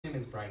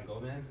is Brian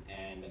Gomez,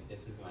 and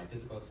this is my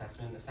physical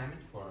assessment assignment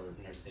for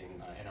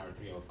nursing NR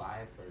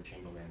 305 for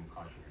Chamberlain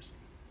College of Nursing.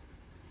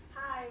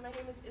 Hi, my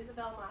name is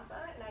Isabel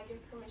Mapa, and I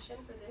give permission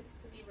for this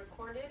to be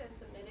recorded and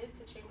submitted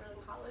to Chamberlain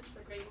College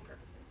for grading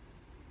purposes.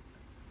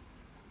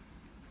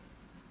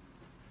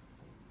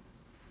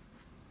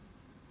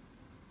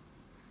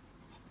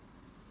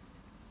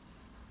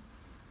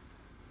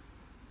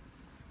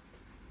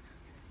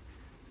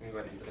 So I'm going to go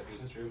ahead into the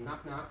patient's room,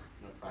 knock knock,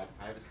 no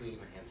privacy,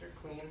 my hands are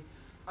clean.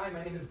 Hi,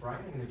 my name is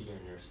Brian, I'm going to be your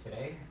nurse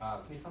today.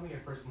 Can you tell me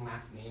your first and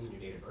last name and your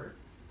date of birth?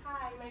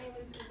 Hi, my name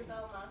is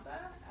Isabel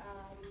Mapa.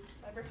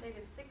 My birthday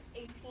is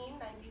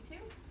 6/18/92.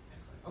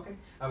 Excellent. Okay.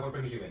 What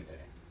brings you in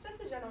today?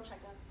 Just a general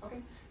checkup.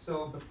 Okay.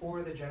 So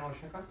before the general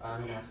checkup,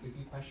 I'm going to ask you a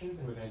few questions,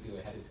 and we're going to do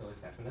a head-to-toe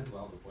assessment as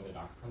well before the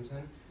doctor comes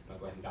in. I'll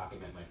go ahead and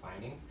document my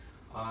findings.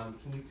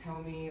 Can you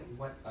tell me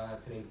what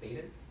today's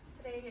date is?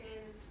 Today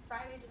is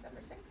Friday,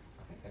 December 6th.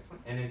 Okay,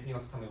 excellent. And then can you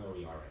also tell me where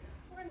we are right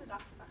now? We're in the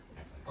doctor's office.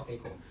 Excellent. Okay,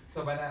 cool.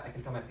 So by that, I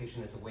can tell my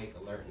patient is awake,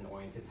 alert, and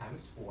oriented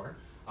times 4.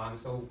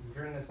 So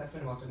during the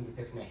assessment, I'm also going to be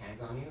placing my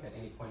hands on you. At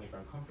any point, if you're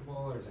uncomfortable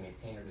or there's any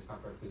pain or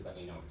discomfort, please let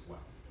me know as well.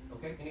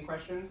 Okay, any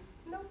questions?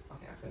 No.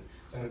 Okay, excellent.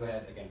 So I'm going to go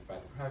ahead, again,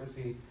 provide the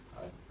privacy,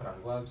 put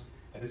on gloves.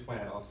 At this point,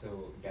 I'd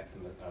also get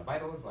some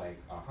vitals like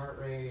heart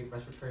rate,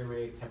 respiratory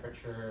rate,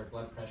 temperature,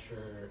 blood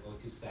pressure,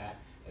 O2 stat,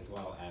 as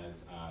well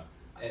as,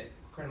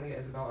 currently,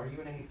 Isabel, are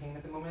you in any pain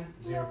at the moment?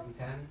 0 from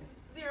 10?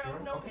 Zero,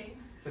 no okay.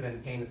 pain. So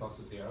then pain is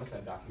also 0, so I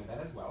document that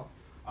as well.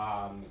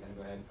 I'm going to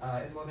go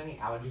ahead. Isabel, are there any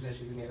allergies I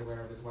should be made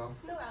aware of as well?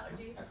 No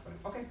allergies. Excellent.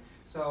 Okay.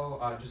 So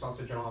just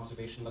also general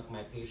observation, look at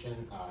my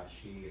patient.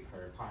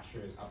 Her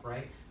posture is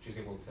upright. She's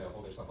able to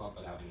hold herself up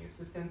without any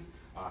assistance.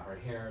 Her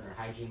hair and her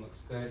hygiene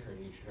looks good. Her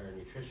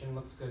nutrition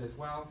looks good as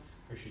well.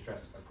 She's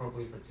dressed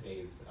appropriately for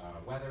today's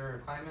weather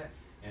or climate.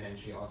 And then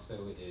she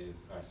also is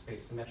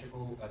space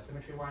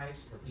symmetry-wise.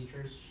 Her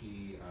features,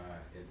 she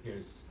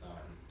appears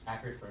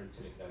accurate for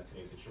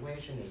today's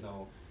situation. There's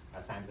no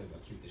signs of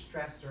acute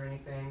distress or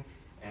anything.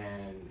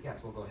 And yeah,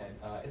 so we'll go ahead.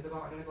 Isabel,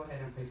 I'm going to go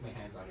ahead and place my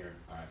hands on your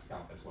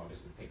scalp as well,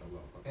 just to take a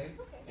look, okay?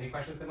 Okay. Any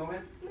questions at the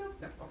moment? No.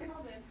 No? Okay.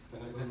 All good. So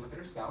I'm going to go ahead and look at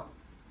her scalp.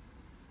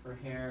 Her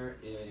hair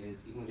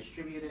is evenly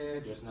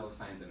distributed. There's no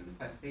signs of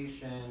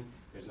infestation.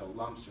 There's no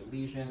lumps or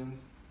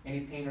lesions.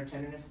 Any pain or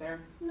tenderness there?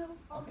 No.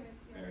 All Okay.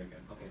 good. Yeah. Very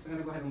good. Okay, so I'm going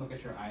to go ahead and look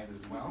at your eyes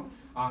as well.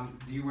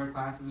 Do you wear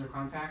glasses or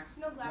contacts?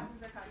 No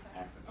glasses or contacts.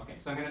 Excellent. Okay,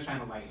 so I'm going to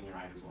shine a light in your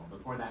eyes as well.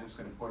 Before that, I'm just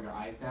going to pull your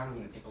eyes down. I'm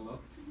going to take a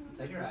look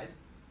inside your eyes.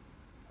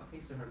 Okay,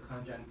 so her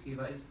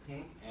conjunctiva is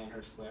pink and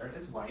her sclera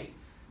is white.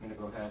 I'm going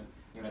to go ahead.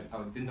 I'm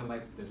going to dim the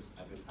lights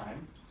at this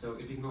time. So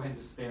if you can go ahead and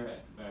just stare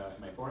at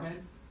my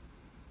forehead.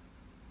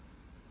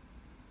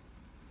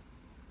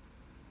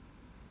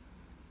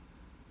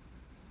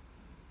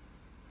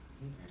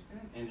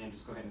 And then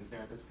just go ahead and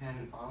stare at this pen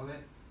and follow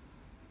it.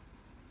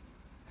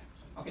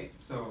 Excellent. Okay,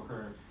 so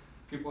her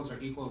pupils are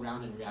equal,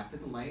 round, and react to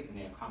the light, and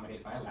they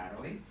accommodate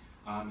bilaterally.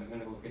 I'm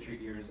going to look at your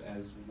ears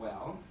as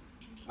well.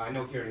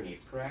 No hearing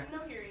aids, correct? No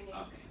hearing aids.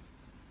 Okay.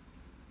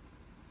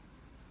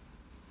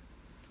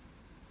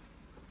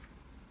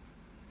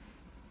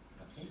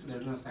 Okay, so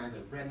there's no signs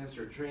of redness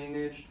or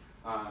drainage.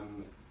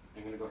 I'm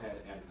going to go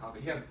ahead and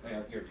palpate. You have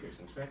ear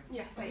piercings, correct?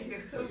 Yes, okay. I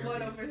do. So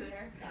one over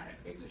there. Got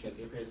it. Okay, so she has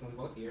ear piercings in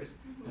both ears.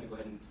 I'm going to go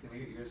ahead and feel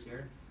your ears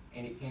here.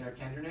 Any pain or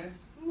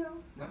tenderness?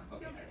 No. No?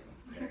 Okay, Feels excellent.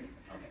 good. Very good.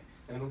 Okay.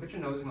 So I'm going to look at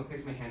your nose and I'll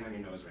place my hand on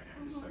your nose right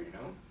now, just so you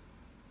know.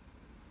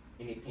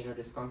 Any pain or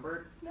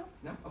discomfort? No.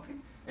 No? Okay.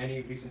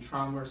 Any recent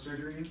trauma or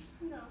surgeries?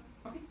 No.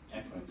 Okay,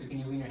 excellent. So can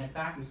you lean your head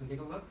back? I'm just going to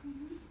take a look.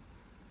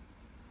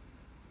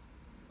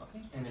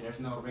 Okay, and then there's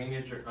no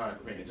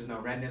there's no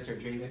redness or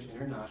drainage in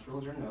your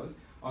nostrils or nose.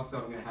 Also,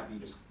 I'm going to have you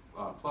just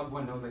plug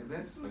one nose like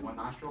this, like one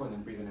nostril, and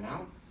then breathe in and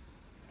out.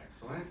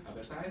 Excellent.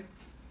 Other side.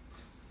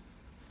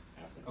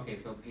 Excellent. Okay,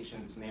 so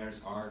patient's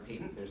nares are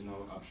patent. There's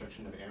no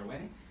obstruction of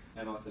airway.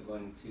 I'm also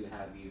going to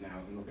have you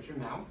now look at your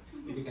mouth.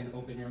 If you can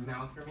open your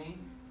mouth for me,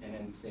 and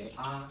then say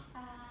ah.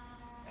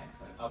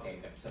 Excellent. Okay,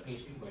 good. So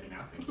patient, you can go to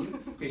mouth. Thank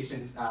you.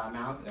 Patient's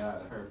mouth,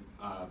 her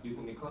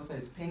buccal mucosa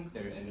is pink,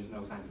 and there's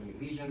no signs of any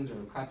lesions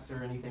or cuts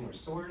or anything or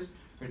sores.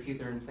 Her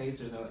teeth are in place.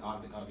 There's no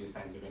obvious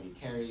signs of any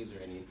caries or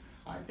any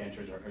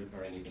dentures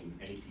or anything,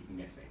 any teeth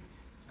missing.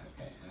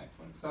 Okay,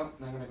 excellent. So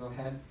now I'm going to go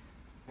ahead.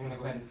 I'm going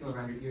to go ahead and feel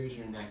around your ears,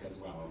 your neck as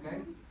well. Okay.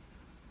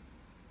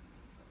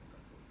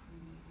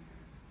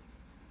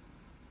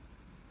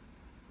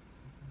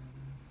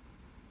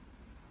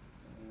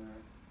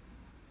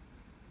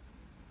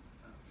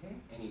 Okay,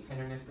 any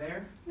tenderness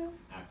there? No.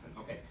 Excellent.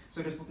 Okay,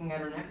 so just looking at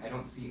her neck, I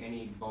don't see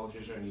any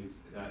bulges or any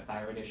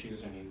thyroid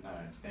issues or any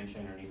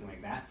extension or anything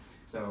like that.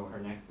 So her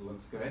neck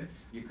looks good.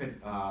 You could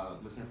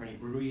listen for any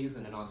bruits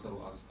and then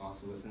also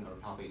listen or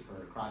palpate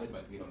for carotid,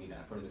 but we don't need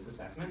that for this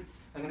assessment.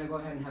 I'm going to go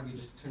ahead and have you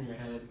just turn your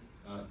head,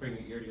 bring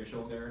your ear to your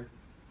shoulder,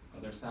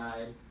 other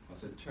side,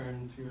 also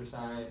turn to your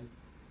side.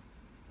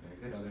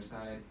 Very good, other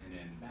side, and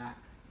then back.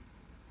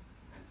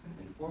 Excellent,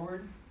 and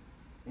forward.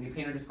 Any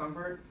pain or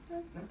discomfort? No.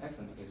 No?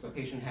 Excellent. Okay, so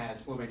patient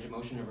has full range of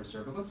motion of her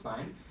cervical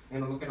spine. I'm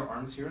going to look at her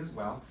arms here as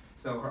well.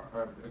 So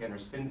again, her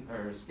skin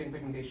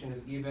pigmentation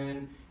is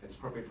even. It's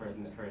appropriate for her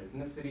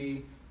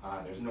ethnicity.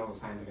 There's no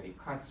signs of any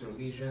cuts or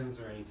lesions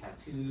or any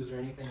tattoos or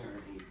anything or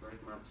any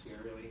birthmarks here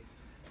really.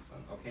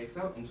 Excellent. Okay,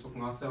 so and just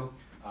looking also,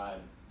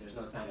 there's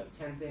no sign of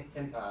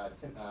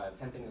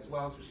tenting as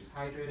well, so she's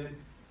hydrated.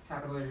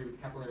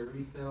 Capillary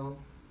refill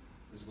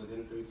is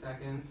within 3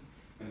 seconds.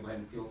 I'm going to go ahead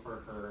and feel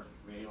for her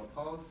radial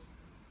pulse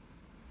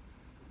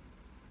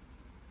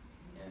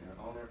and her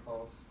ulnar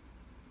pulse.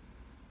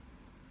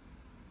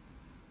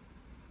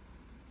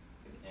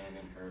 And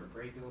in her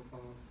brachial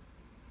pulse.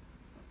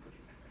 I'll put you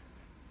back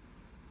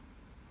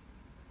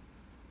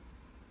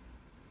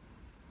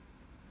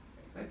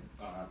there. Okay,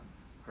 good.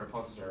 Her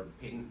pulses are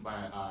patent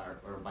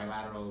or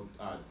bilateral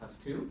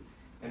 +2.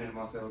 And then I'm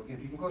also,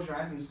 if you can close your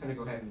eyes, I'm just going to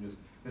go ahead and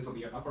this will be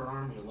your upper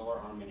arm, your lower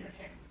arm, and your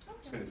hand.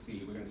 Okay. We're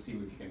going to see if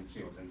you can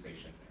feel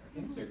sensation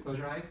there. Okay, so you close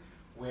your eyes.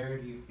 Where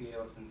do you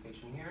feel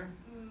sensation here?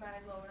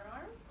 My lower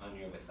arm. On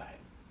your left side.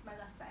 My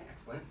left side.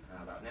 Excellent.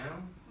 How about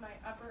now? My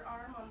upper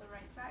arm on the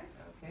right side.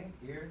 Okay,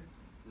 here.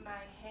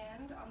 My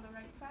hand on the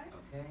right side.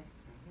 Okay.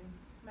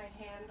 My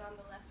hand on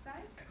the left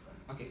side. Excellent.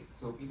 Okay,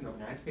 so you can open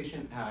your eyes.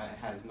 Patient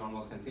has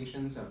normal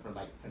sensations for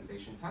light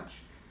sensation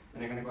touch.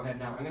 And I'm going to go ahead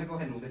now. I'm going to go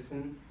ahead and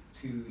listen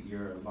to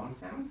your lung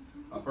sounds.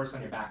 First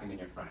on your back and then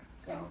your front.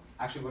 So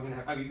actually, we're going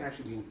to have. You can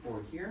actually lean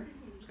forward here.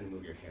 I'm just going to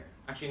move your hair.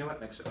 Actually, you know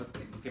what? Let's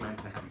if you mind,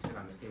 can I have you sit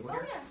on this table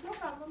here? Oh yeah, no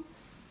problem.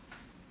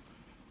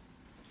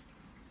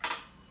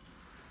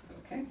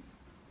 Okay.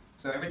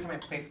 So every time I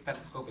place the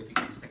stethoscope, if you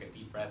can just take a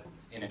deep breath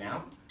in and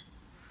out.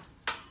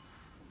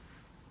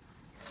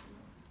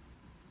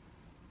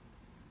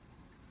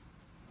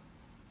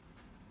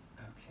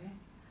 Okay.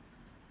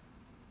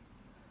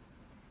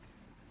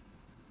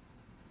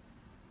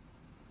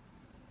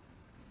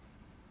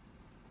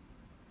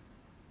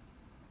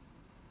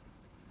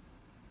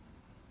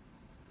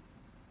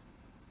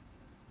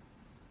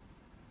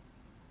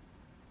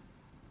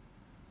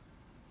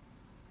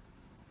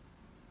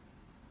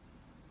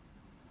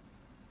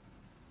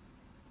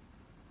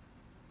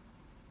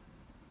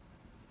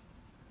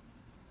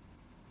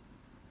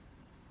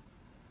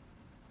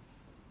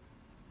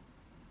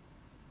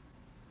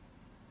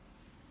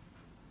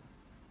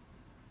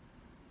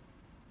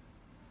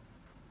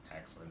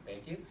 Excellent,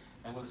 thank you.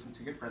 And listen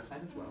to your front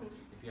side as well.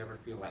 If you ever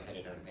feel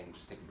lightheaded or anything,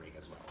 just take a break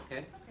as well,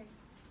 okay? Okay.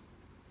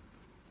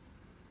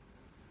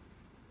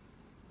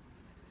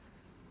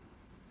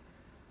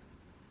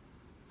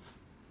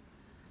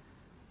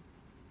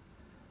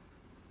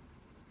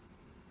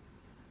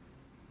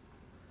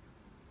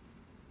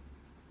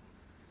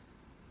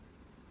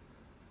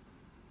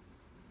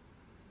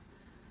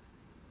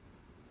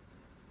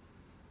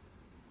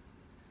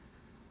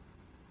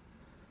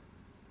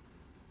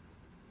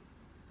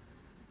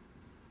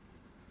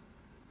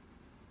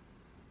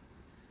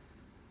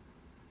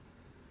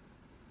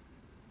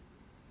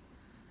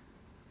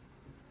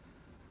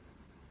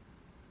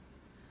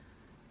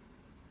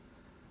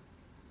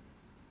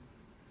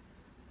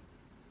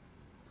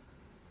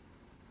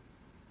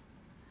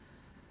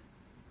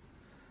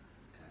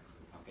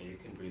 Okay, you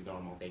can breathe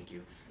normal, thank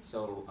you.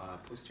 So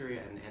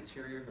posterior and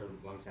anterior, her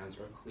lung sounds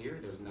are clear.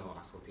 There's no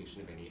auscultation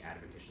of any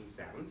adventitious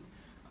sounds.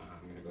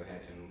 I'm going to go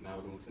ahead and now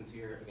we're going to listen to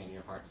your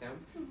heart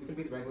sounds. You can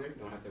breathe regular, you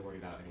don't have to worry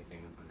about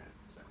anything on that.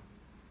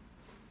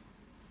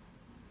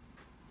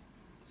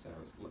 So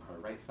her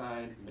right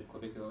side,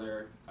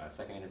 midclavicular,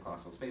 second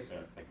intercostal space, or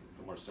like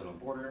the more sternal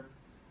border.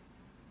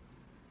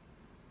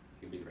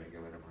 You can breathe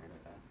regular, don't worry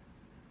about that.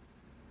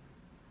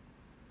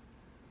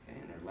 Okay,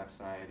 and her left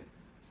side,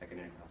 second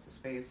intercostal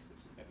space.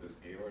 This is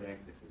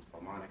aortic, this is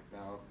pulmonic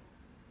valve.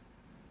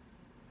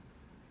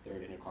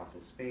 Third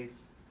intercostal space,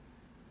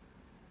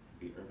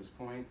 be Irvis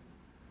point.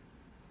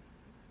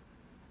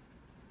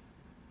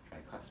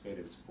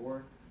 Tricuspid is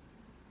fourth.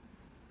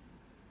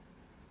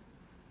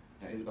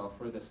 Now Isabel,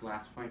 for this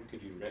last point,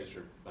 could you raise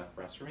your left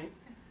breast for me?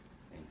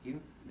 Thank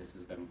you. This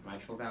is the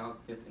mitral valve,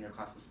 fifth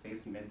intercostal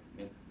space,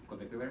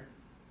 mid-clavicular.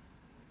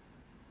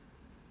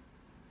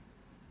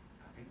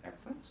 Okay,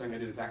 excellent. So I'm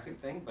going to do the exact same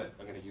thing, but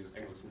I'm going to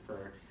listen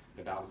for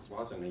the valves as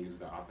well, so I'm going to use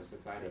the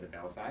opposite side or the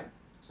bell side.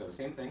 So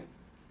same thing,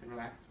 and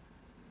relax.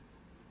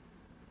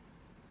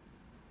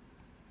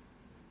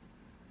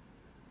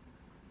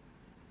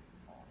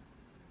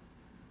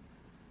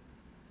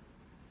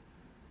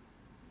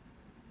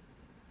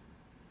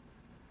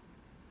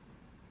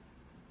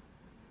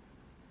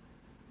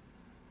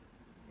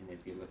 And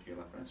if you lift your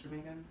left breast for me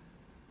again.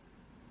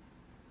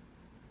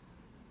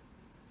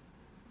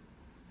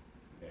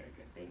 Very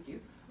good, thank you.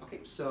 Okay,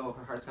 so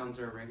her heart sounds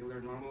are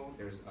regular, normal.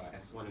 There's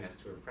S1 and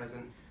S2 are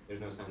present. There's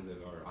no signs of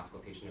or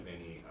auscultation of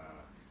any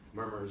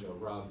murmurs or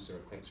rubs or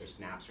clicks or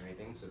snaps or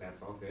anything, so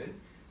that's all good.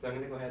 So I'm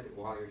going to go ahead,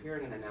 while you're here,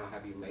 I'm going to now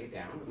have you lay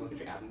down. I'm going to look at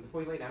your abdomen.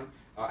 Before you lay down,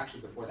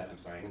 actually before that, I'm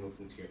sorry, I'm going to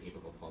listen to your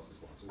apical pulse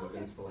as well. So we're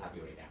going to still have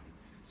you lay down.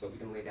 So if you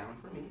can lay down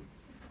for me.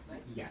 Is this way?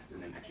 Yes,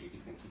 and then actually if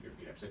you can keep your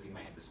feet up. So if you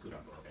might have to scoot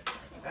up a little bit. Sorry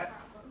about that. No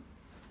problem.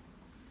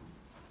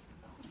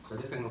 So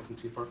this I'm going to listen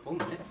to for a full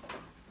minute.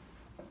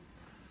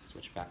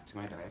 switch back to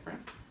my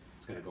diaphragm.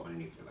 It's going to go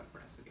underneath your left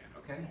breast again,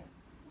 okay?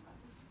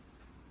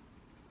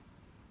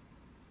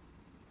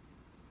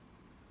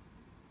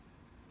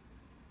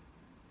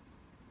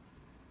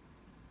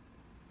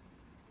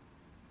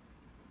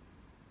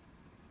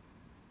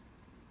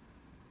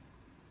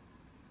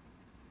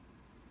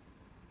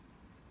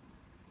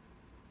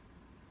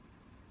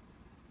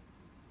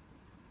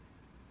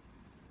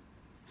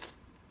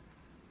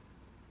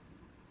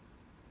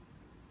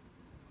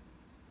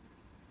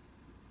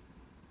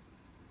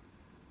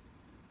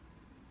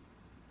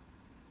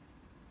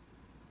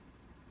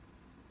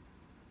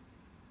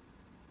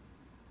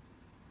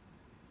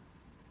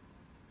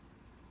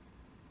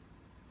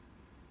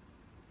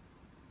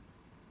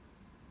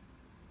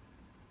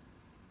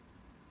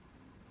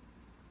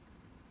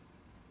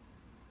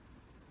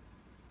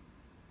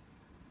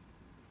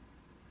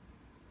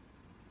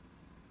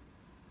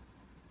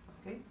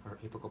 Okay, our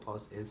apical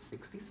pulse is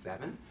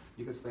 67.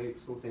 You can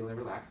still stay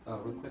relaxed. Real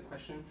quick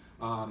question.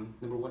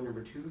 Number 1,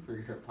 number 2 for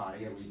your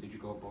potty. Did you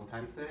go both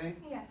times today?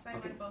 Yes, I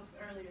went both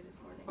earlier this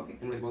morning. Okay,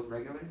 and were they both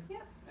regular?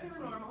 Yep, they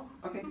were normal.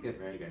 Okay, good,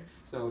 very good.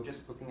 So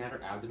just looking at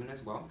her abdomen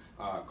as well.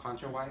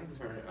 Contour-wise,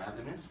 her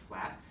abdomen is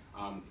flat.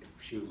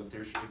 If she lift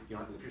her shirt, you don't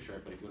have to lift your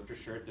shirt, but if you lift your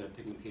shirt, the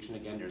pigmentation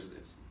again,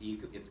 it's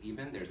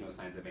even. There's no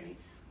signs of any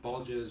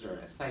bulges or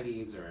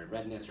ascites or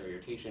redness or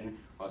irritation.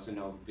 Also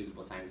no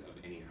visible signs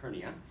of any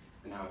hernia.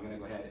 And now I'm going to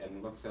go ahead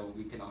and look, so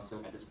we can also,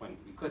 at this point,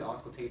 we could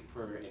auscultate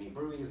for any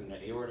bruits in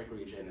the aortic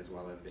region as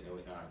well as the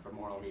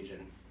femoral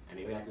region and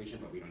iliac region,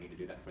 but we don't need to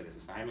do that for this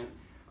assignment.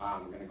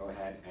 I'm going to go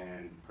ahead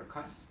and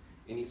percuss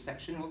in each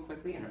section real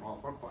quickly in all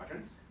 4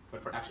 quadrants.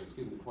 But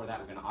before that,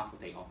 we're going to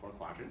auscultate all 4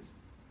 quadrants.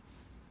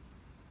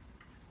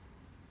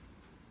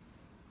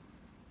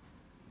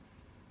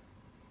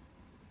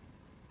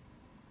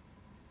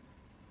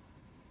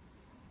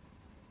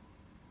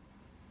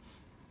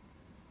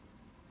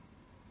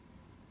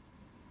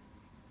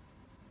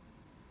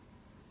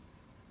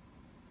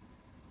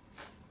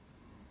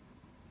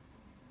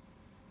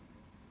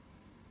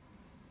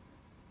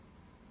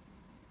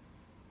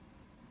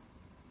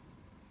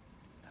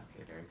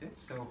 Okay, very good.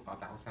 So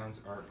vowel sounds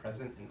are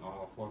present in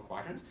all 4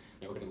 quadrants.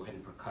 Now we're going to go ahead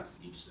and percuss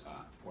each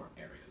 4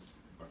 areas,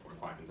 or 4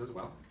 quadrants as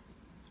well.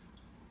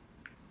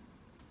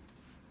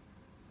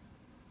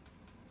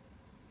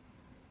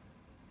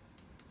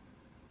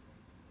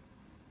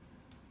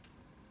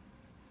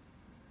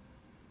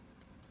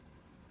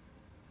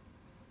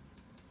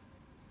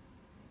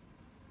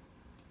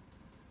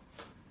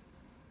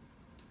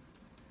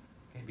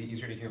 It'd be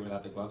easier to hear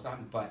without the gloves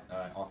on, but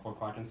all 4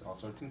 quadrants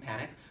also are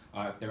tympanic.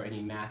 If there are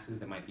any masses,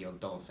 that might be a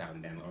dull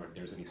sound then, or if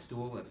there's any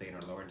stool, let's say in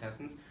our lower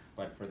intestines.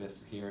 But for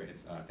this here,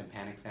 it's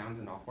tympanic sounds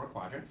in all 4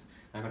 quadrants.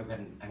 I'm gonna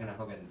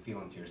go ahead and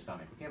feel into your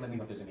stomach. Okay, let me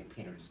know if there's any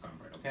pain or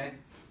discomfort. Okay.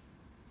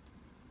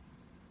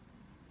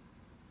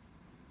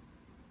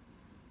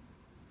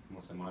 I'm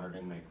also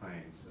monitoring my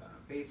client's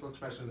facial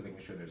expressions and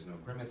making sure there's no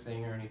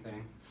grimacing or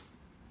anything.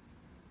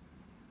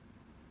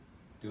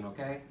 Doing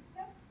okay?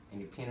 Yep.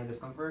 Any pain or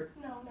discomfort?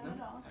 No, not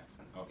at all.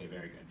 Excellent. Okay,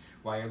 very good.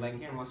 While you're laying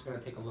here, I'm also going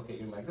to take a look at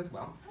your legs as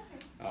well.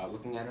 Okay.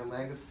 Looking at her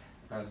legs,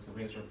 if I was to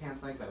raise her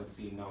pants legs, I would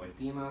see no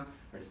edema.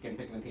 Her skin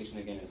pigmentation,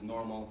 again, is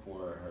normal for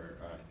her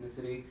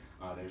ethnicity.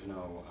 There's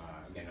no,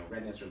 again, no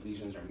redness or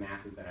lesions or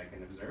masses that I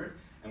can observe.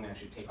 I'm going to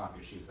actually take off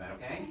your shoes. Is that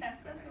okay?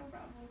 Yes, that's okay. no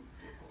problem.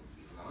 Pull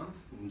these off.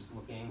 I'm just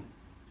looking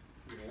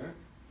here.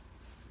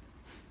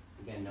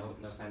 Again,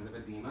 no signs of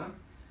edema.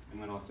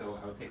 And then also,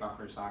 I would take off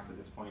her socks at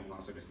this point and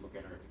also just look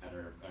at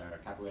her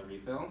capillary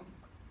refill.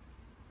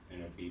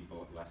 And it would be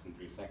less than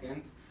 3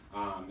 seconds.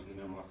 And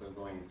then I'm also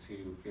going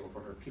to feel for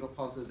her pedal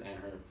pulses and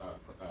her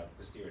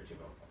posterior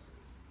tibial pulses.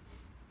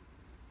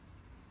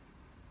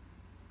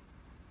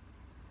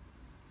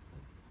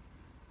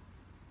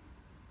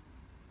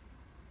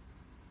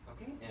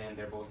 Okay, and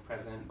they're both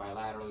present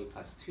bilaterally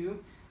 +2.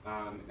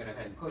 I'm going to go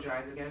ahead and close your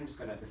eyes again.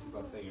 This is,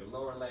 let's say, your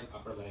lower leg,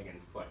 upper leg, and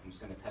foot. I'm just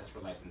going to test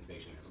for light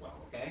sensation as well,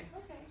 okay?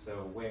 Okay.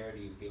 So where do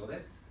you feel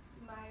this?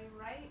 My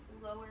right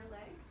lower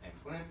leg.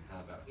 Excellent.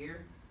 How about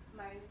here?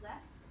 My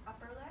left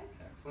upper leg.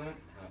 Excellent.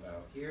 How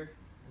about here?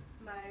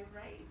 My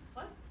right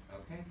foot.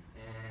 Okay.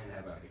 And how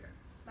about here?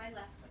 My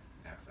left foot.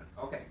 Excellent.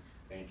 Okay.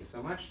 Thank you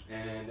so much.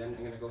 And then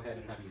I'm going to go ahead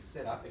and have you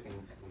sit up. I can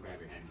grab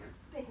your hand here.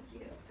 Thank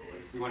you.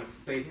 You want to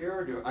stay here,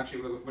 or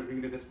actually, what we're going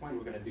to do at this point,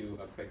 we're going to do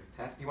a quick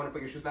test. Do you want to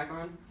put your shoes back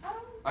on?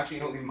 Actually,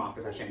 you don't leave them off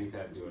because actually I need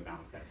to do a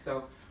balance test.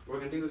 So what we're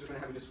going to do is we're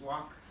going to have you just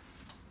walk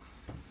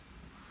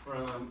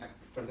from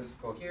this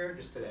go here,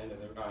 just to the end of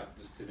the,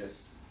 just to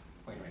this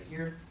point right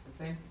here, let's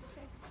say.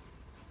 Okay.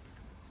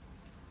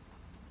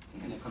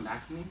 And then come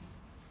back to me.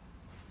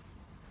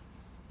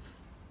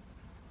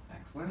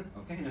 Excellent.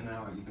 Okay, and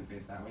now you can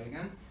face that way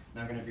again.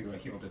 Now I'm going to do a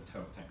heel to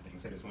toe type thing.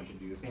 So I just want you to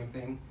do the same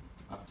thing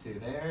up to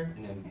there,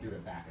 and then do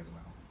it back as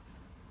well.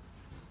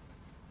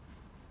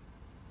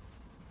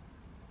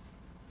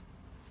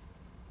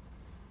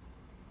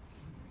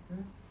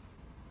 Okay,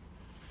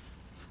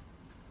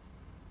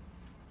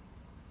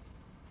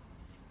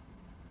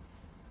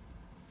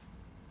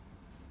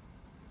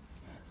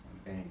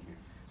 excellent, thank you.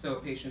 So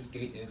patient's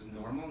gait is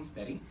normal and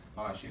steady.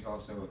 She's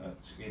also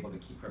able to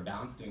keep her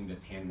balance doing the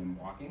tandem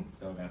walking,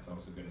 so that's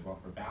also good as well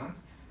for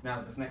balance.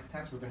 Now this next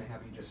test, we're going to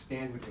have you just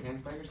stand with your hands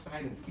by your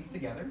side and feet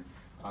together.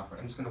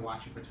 I'm just going to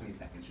watch you for 20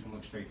 seconds. You can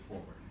look straight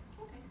forward.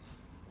 Okay.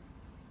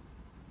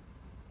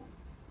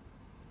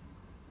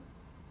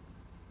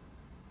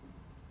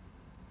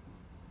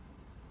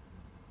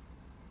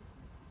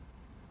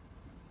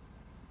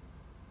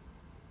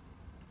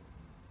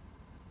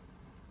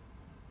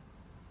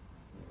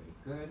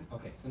 Very good.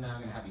 Okay, so now I'm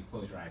going to have you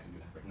close your eyes and do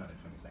that for another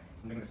 20 seconds.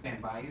 I'm going to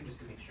stand by you just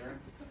to make sure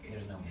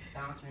there's no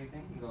misbalance or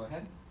anything. You can go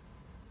ahead.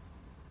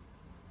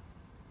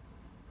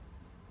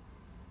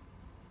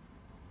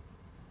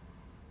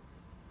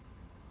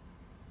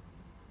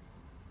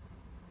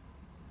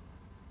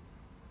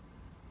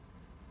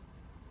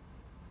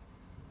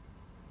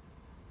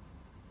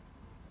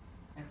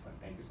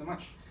 Excellent, thank you so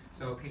much.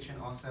 So patient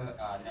also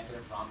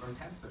negative Romberg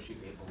test, so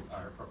she's able,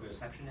 her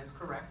proprioception is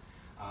correct.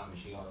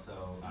 She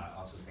also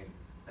said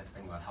this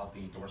thing about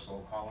healthy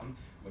dorsal column,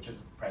 which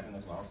is present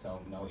as well, so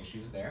no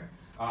issues there.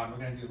 We're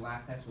going to do the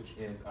last test, which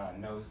is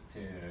nose to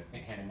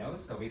hand and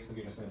nose. So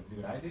basically you're just going to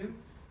do what I do.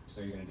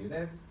 So you're going to do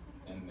this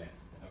and this,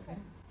 okay?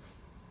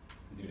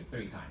 Do it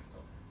 3 times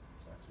total.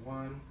 So that's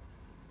 1,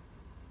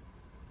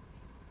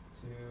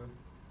 2,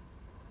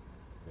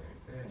 very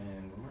good,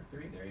 and 1 more,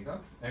 3, there you go.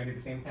 Now we do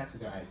the same test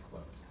with your eyes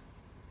closed.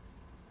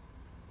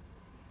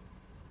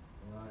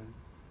 1,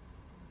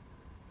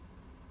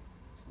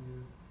 2,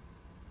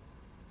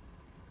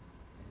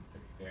 and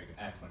 3. Very good,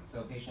 excellent.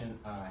 So patient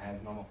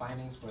has normal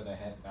findings for the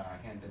head,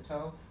 hand to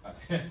toe,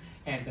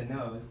 hand to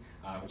nose,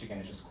 which again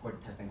is just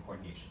testing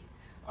coordination.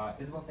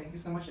 Isabel, thank you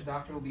so much. The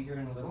doctor will be here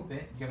in a little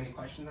bit. Do you have any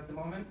questions at the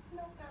moment?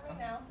 No, not right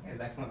now. It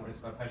was excellent. It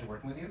was a pleasure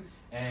working with you.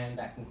 And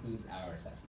that concludes our assessment.